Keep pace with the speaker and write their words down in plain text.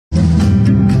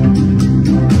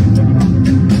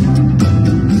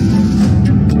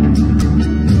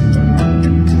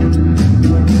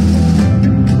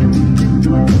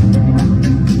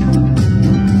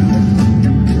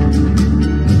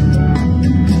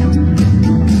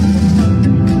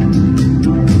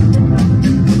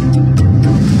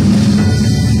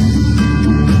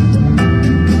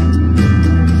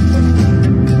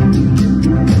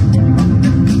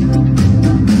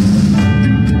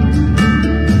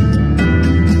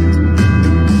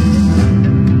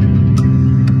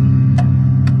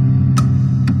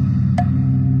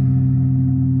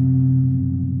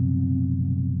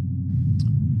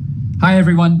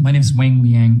everyone, my name is Wayne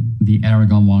Liang, the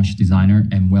Aragon watch designer,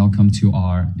 and welcome to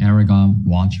our Aragon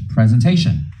watch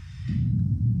presentation.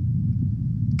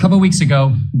 A couple of weeks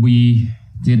ago, we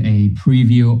did a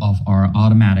preview of our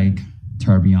automatic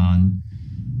tourbillon,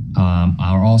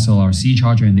 our C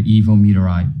charger and the Evo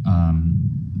meteorite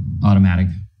automatic.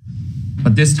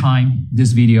 But this time,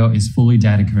 this video is fully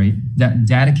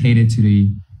dedicated to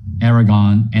the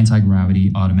Aragon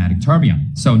Antigravity Automatic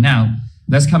Tourbillon. So now,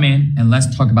 let's come in and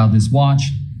let's talk about this watch.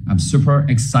 I'm super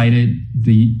excited.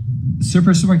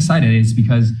 Super excited is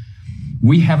because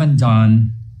we haven't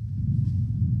done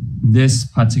this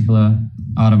particular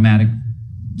automatic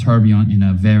tourbillon in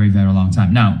a very, very long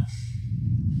time. Now,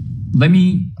 let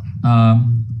me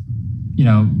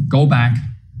go back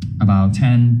about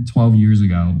 10, 12 years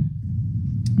ago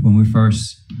when we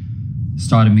first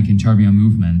started making tourbillon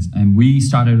movements, and we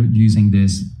started using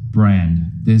this brand,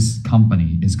 this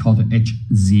company. It's called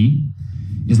HZ.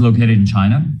 It's located in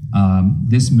China.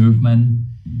 This movement,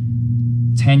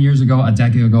 10 years ago, a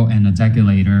decade ago, and a decade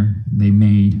later, they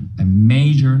made a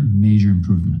major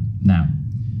improvement. Now,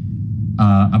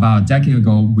 about a decade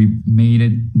ago, we made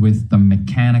it with the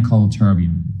mechanical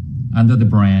tourbillon under the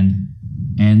brand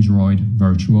Android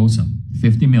Virtuoso,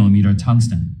 50mm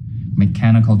tungsten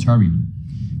mechanical tourbillon.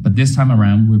 But this time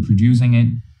around, we're producing it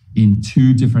in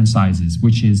two different sizes,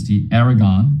 which is the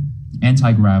Aragon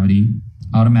Antigravity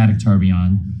Automatic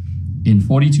Tourbillon in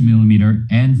 42mm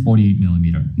and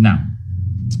 48mm. Now,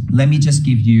 let me just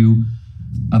give you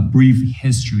a brief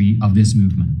history of this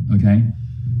movement, okay?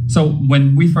 So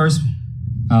when we first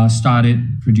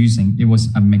started producing, it was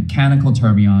a mechanical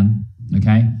tourbillon,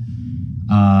 okay?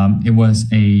 The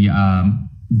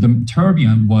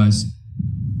tourbillon was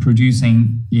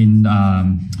producing in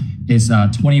is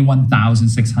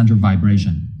 21,600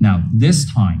 vibration. Now, this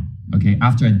time, okay,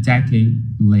 after a decade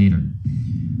later,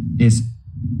 it's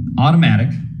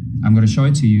automatic. I'm going to show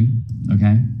it to you,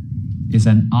 okay? It's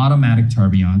an automatic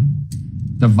tourbillon.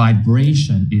 The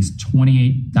vibration is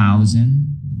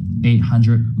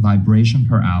 28,800 vibration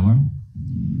per hour,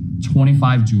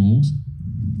 25 joules.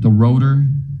 The rotor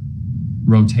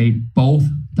rotate both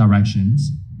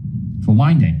directions for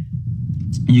winding.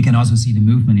 And you can also see the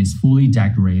movement is fully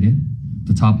decorated,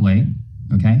 the top leg,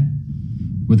 okay,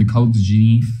 with the Côte de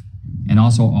Genève, and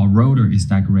also our rotor is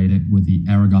decorated with the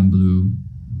Aragon Blue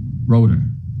rotor.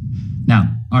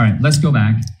 Now, all right, let's go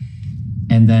back,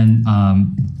 and then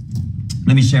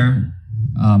let me share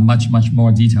much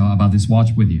more detail about this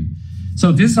watch with you.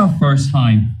 So this is our first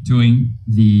time doing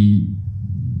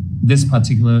this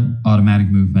particular automatic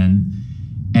movement,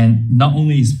 and not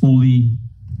only is fully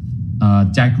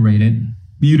decorated,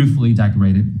 beautifully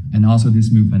decorated, and also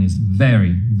this movement is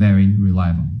very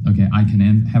reliable. Okay, I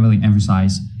can heavily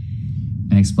emphasize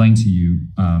and explain to you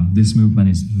this movement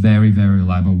is very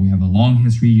reliable. We have a long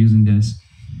history using this.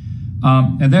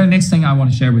 And then the next thing I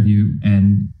want to share with you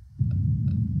and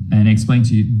explain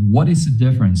to you what is the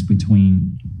difference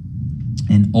between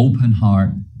an open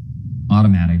heart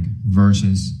automatic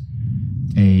versus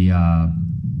a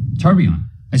tourbillon.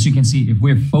 As you can see, if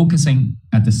we're focusing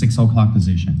at the 6 o'clock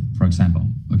position, for example,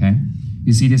 okay,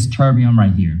 you see this tourbillon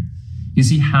right here. You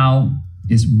see how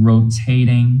it's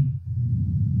rotating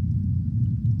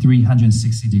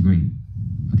 360 degrees,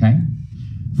 okay?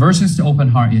 Versus the open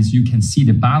heart is you can see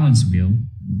the balance wheel,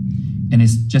 and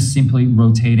it's just simply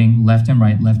rotating left and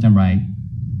right,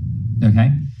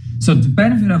 okay? So the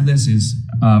benefit of this is,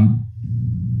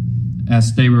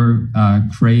 as they were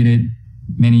created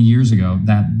many years ago,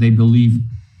 that they believe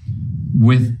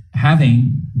with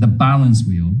having the balance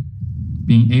wheel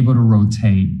being able to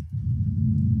rotate,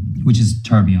 which is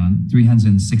tourbillon,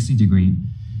 360 degrees,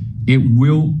 it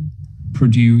will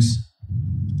produce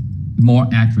more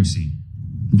accuracy,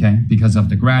 okay? Because of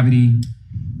the gravity,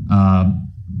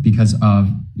 because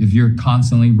of if you're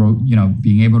constantly,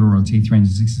 being able to rotate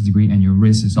 360 degrees and your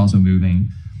wrist is also moving,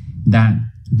 that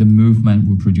the movement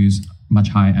will produce much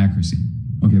higher accuracy,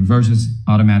 okay? Versus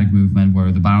automatic movement where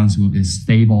the balance wheel is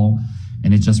stable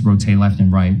and it just rotate left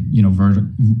and right,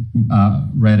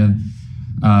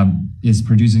 is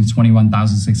producing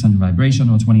 21,600 vibration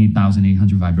or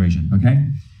 28,800 vibration, okay?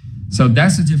 So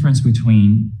that's the difference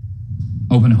between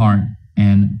open heart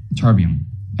and tourbillon.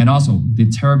 And also, the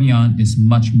tourbillon is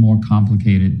much more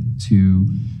complicated to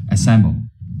assemble.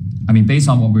 I mean, based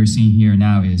on what we're seeing here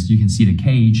now is you can see the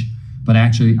cage, but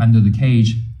actually under the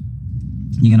cage,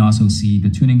 you can also see the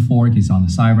tuning fork is on the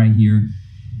side right here.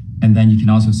 And then you can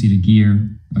also see the gear,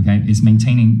 okay? It's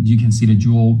maintaining, you can see the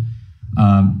jewel.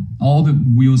 All the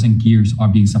wheels and gears are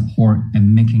being supported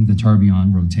and making the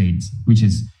tourbillon rotate, which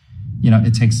is,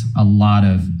 it takes a lot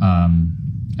of,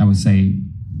 I would say,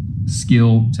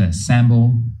 skill to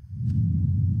assemble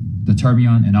the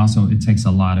tourbillon, and also it takes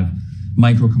a lot of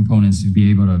micro components to be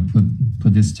able to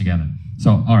put this together.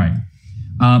 So, all right.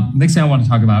 Next thing I want to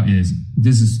talk about is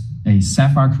this is a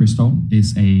sapphire crystal.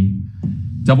 It's a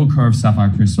double curved sapphire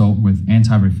crystal with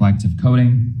anti-reflective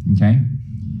coating. Okay.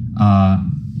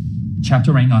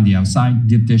 Chapter ring on the outside,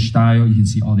 deep dish style. You can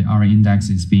see all the RA index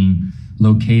is being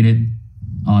located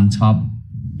on top.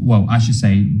 Well, I should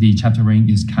say the chapter ring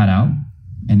is cut out,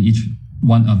 and each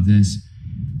one of this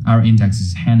RA index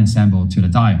is hand assembled to the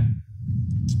dial.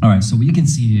 All right, so what you can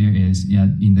see here is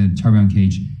in the tourbillon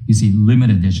cage, you see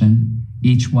limited edition.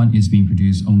 Each one is being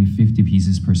produced only 50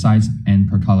 pieces per size and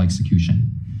per color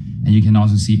execution. And you can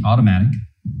also see automatic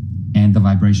and the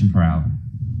vibration per hour.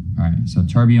 All right, so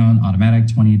tourbillon automatic,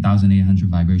 28,800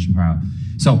 vibration per hour.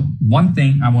 So one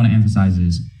thing I want to emphasize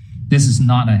is this is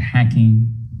not a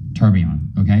hacking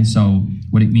tourbillon, okay? So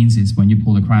what it means is when you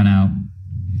pull the crown out,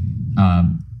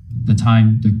 the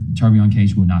tourbillon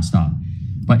cage will not stop.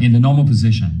 But in the normal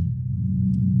position,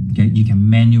 okay, you can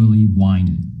manually wind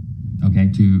it, okay,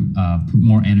 to put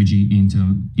more energy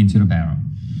into the barrel.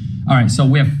 All right, so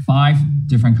we have 5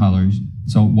 different colors.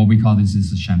 So what we call this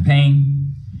is a champagne.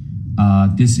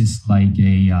 This is like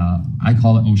a, I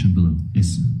call it ocean blue.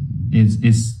 It's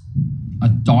a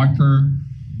darker,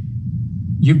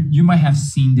 you might have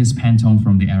seen this Pantone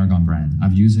from the ARAGON brand.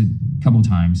 I've used it a couple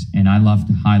times, and I love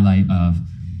the highlight of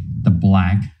the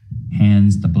black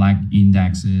hands, the black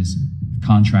indexes,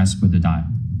 contrast with the dial,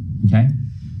 okay?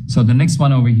 So the next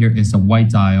one over here is a white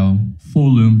dial,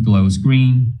 full lume glows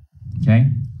green, okay?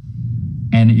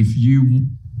 And if you,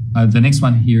 the next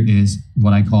one here is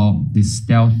what I call this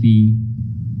stealthy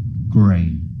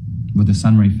gray with the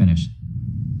sunray finish.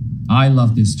 I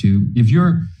love this too. If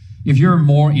you're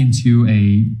more into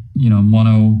a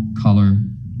mono color,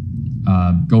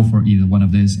 go for either one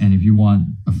of this. And if you want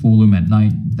a full lume at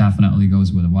night, definitely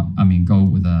goes with go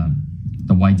with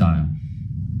the white dial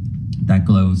that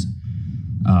glows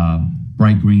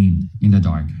bright green in the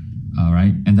dark. All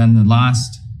right, and then the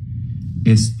last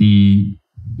is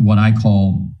what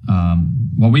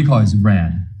we call is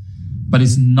red, but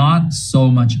it's not so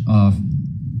much of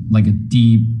like a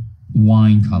deep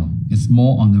wine color. It's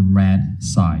more on the red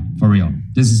side, for real.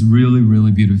 This is really,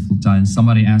 really beautiful done.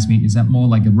 Somebody asked me, is that more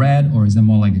like a red or is it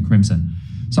more like a crimson?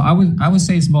 So I would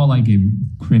say it's more like a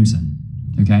crimson,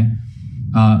 okay?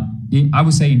 I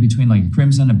would say in between like a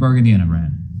crimson, a burgundy, and a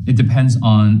red. It depends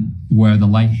on where the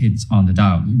light hits on the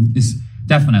dial. It's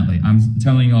definitely, I'm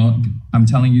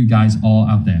telling you guys all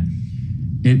out there,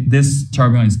 this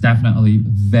tourbillon is definitely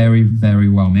very, very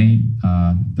well made.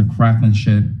 The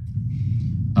craftsmanship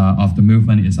of the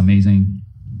movement is amazing.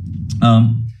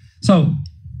 So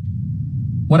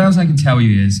what else I can tell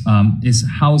you is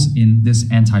housed in this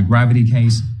anti-gravity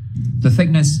case. The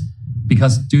thickness,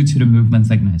 because due to the movement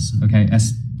thickness, okay,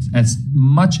 as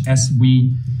much as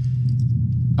we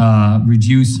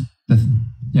reduce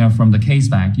from the case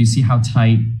back, you see how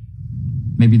tight.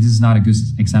 Maybe this is not a good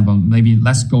example. Maybe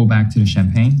let's go back to the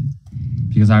champagne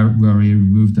because we already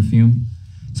removed the fume.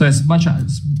 So as much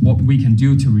as what we can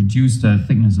do to reduce the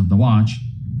thickness of the watch,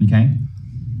 okay,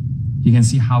 you can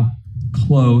see how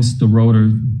close the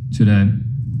rotor to the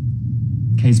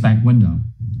case back window.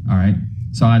 All right.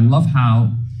 So I love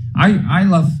how I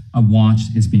love a watch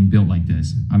is being built like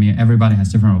this. I mean, everybody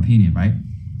has different opinion, right?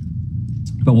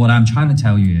 But what I'm trying to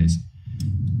tell you is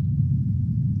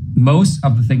most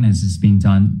of the thickness is being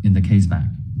done in the case back.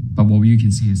 But what you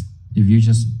can see is if you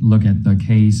just look at the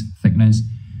case thickness,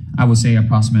 I would say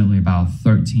approximately about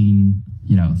 13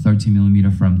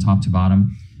 millimeter from top to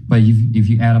bottom. But if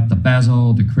you add up the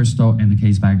bezel, the crystal, and the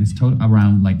case back, it's total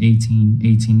around like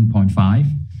 18.5.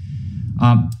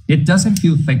 It doesn't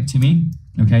feel thick to me.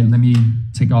 Okay, let me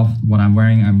take off what I'm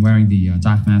wearing. I'm wearing the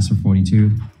Dive Master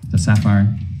 42, the sapphire,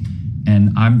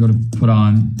 and I'm gonna put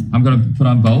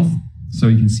on both so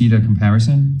you can see the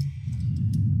comparison.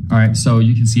 All right, so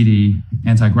you can see the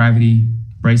anti-gravity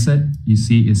bracelet. You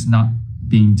see it's not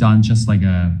being done just like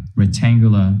a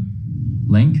rectangular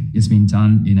link. It's being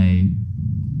done in a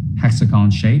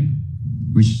hexagon shape,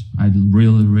 which I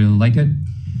really, really like it.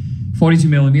 42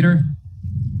 millimeter.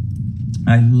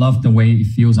 I love the way it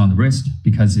feels on the wrist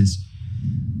because it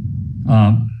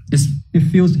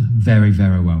feels very,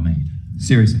 very well made.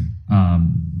 Seriously,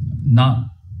 not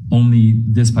only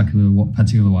this particular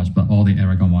watch, but all the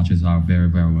ARAGON watches are very,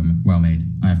 very well made.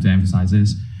 I have to emphasize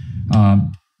this.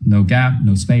 No gap,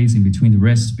 no space in between the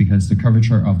wrists because the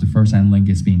curvature of the first hand link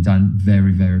is being done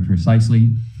very, very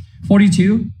precisely.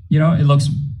 42, it looks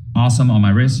awesome on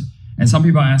my wrist. And some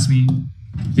people ask me,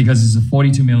 because it's a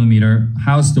 42 millimeter,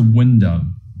 how's the window?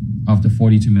 of the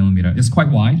 42 millimeter. It's quite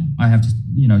wide. I have to,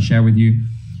 share with you.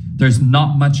 There's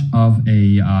not much of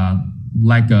a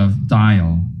lack of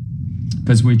dial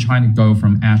because we're trying to go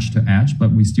from edge to edge,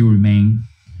 but we still remain,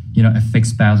 a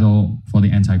fixed bezel for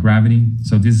the anti-gravity.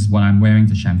 So this is what I'm wearing,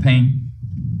 the champagne.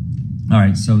 All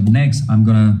right, so next I'm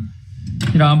gonna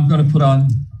put on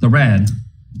the red,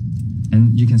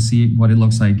 and you can see what it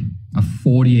looks like, a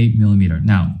 48 millimeter.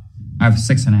 Now, I have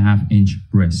 6.5-inch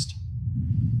wrist.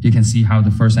 You can see how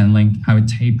the first end link, how it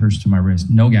tapers to my wrist.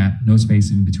 No gap, no space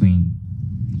in between.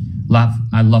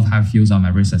 I love how it feels on my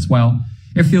wrist as well.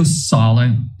 It feels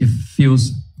solid. It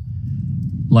feels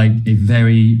like a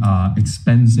very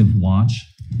expensive watch.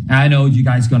 And I know you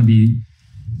guys gonna be,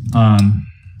 I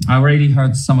already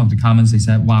heard some of the comments. They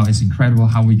said, wow, it's incredible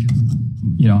how we can,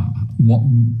 what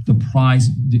the price,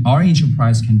 our ancient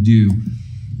price can do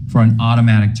for an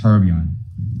automatic tourbillon.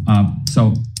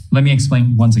 So let me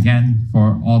explain once again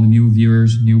for all the new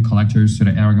viewers, new collectors to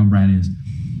the Aragon brand is,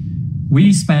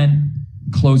 we spend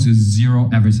close to zero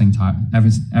advertising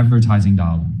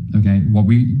dollar. Okay, what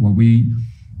we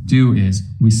do is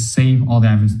we save all the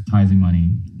advertising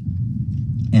money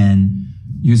and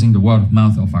using the word of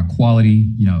mouth of our quality,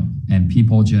 and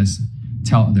people just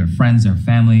tell their friends, their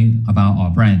family about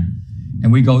our brand,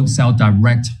 and we go sell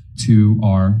direct to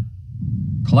our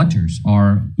collectors,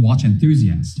 our watch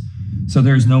enthusiasts. So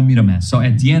there's no middleman. So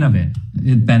at the end of it,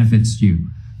 it benefits you.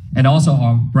 And also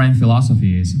our brand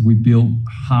philosophy is we build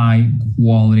high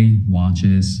quality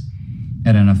watches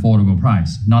at an affordable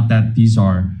price. Not that these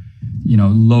are,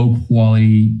 low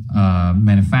quality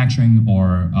manufacturing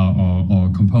or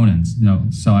components.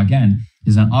 So again,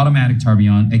 it's an automatic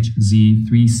tourbillon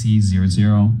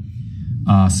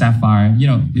HZ3C00 sapphire.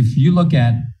 If you look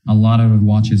at a lot of the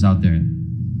watches out there,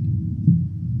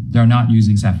 they're not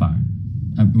using sapphire.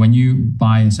 When you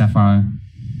buy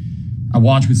a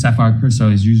watch with sapphire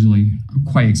crystal is usually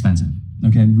quite expensive.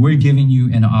 Okay, we're giving you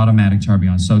an automatic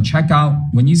tourbillon. So check out,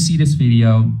 when you see this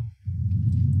video,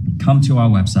 come to our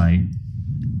website,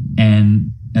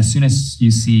 and as soon as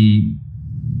you see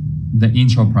the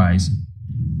intro price,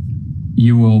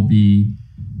 you will be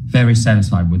very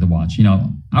satisfied with the watch.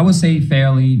 I would say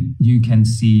fairly, you can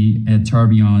see a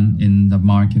tourbillon in the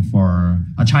market for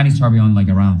a Chinese tourbillon like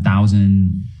around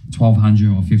 1,000, 1,200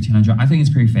 or 1,500. I think it's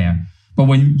pretty fair. But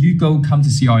when you come to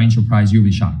see our intro price, you'll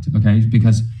be shocked, okay?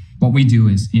 Because what we do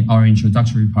is our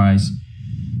introductory price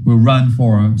will run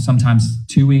for sometimes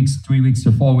 2 weeks, 3 weeks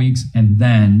to 4 weeks, and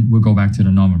then we'll go back to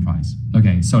the normal price.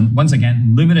 Okay, so once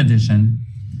again, limited edition,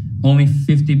 only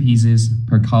 50 pieces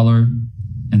per color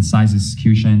and size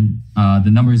execution.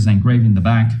 The number is engraved in the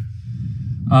back.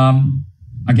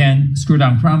 Again, screw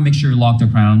down crown, make sure you lock the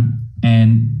crown,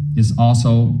 and it's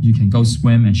also, you can go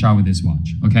swim and shower with this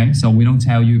watch, okay? So we don't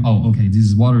tell you, oh, okay, this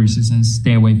is water resistance,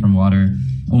 stay away from water,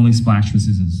 only splash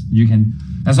resistance. You can,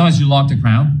 as long as you lock the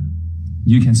crown,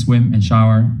 you can swim and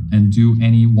shower and do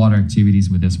any water activities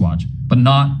with this watch, but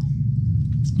not,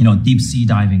 deep sea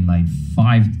diving like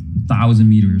 5,000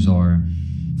 meters or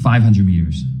 500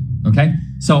 meters, okay?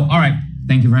 So, all right,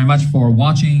 thank you very much for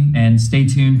watching, and stay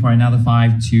tuned for another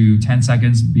 5 to 10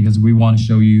 seconds because we want to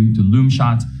show you the lume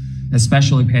shot.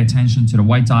 Especially pay attention to the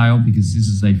white dial because this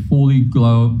is a fully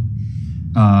glow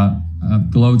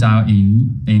dial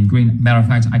in green. Matter of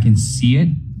fact, I can see it,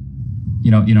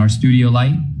 in our studio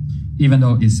light. Even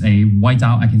though it's a white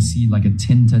dial, I can see like a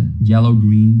tinted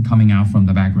yellow-green coming out from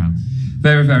the background.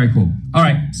 Very, very cool. All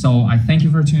right, so I thank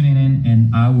you for tuning in,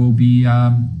 and I will be,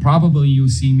 probably you'll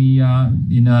see me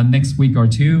in next week or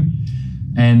two.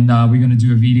 And we're gonna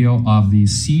do a video of the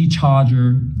Sea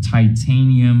Charger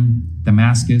titanium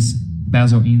Damascus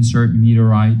bezel insert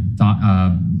meteorite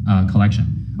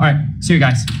collection. All right, see you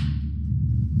guys.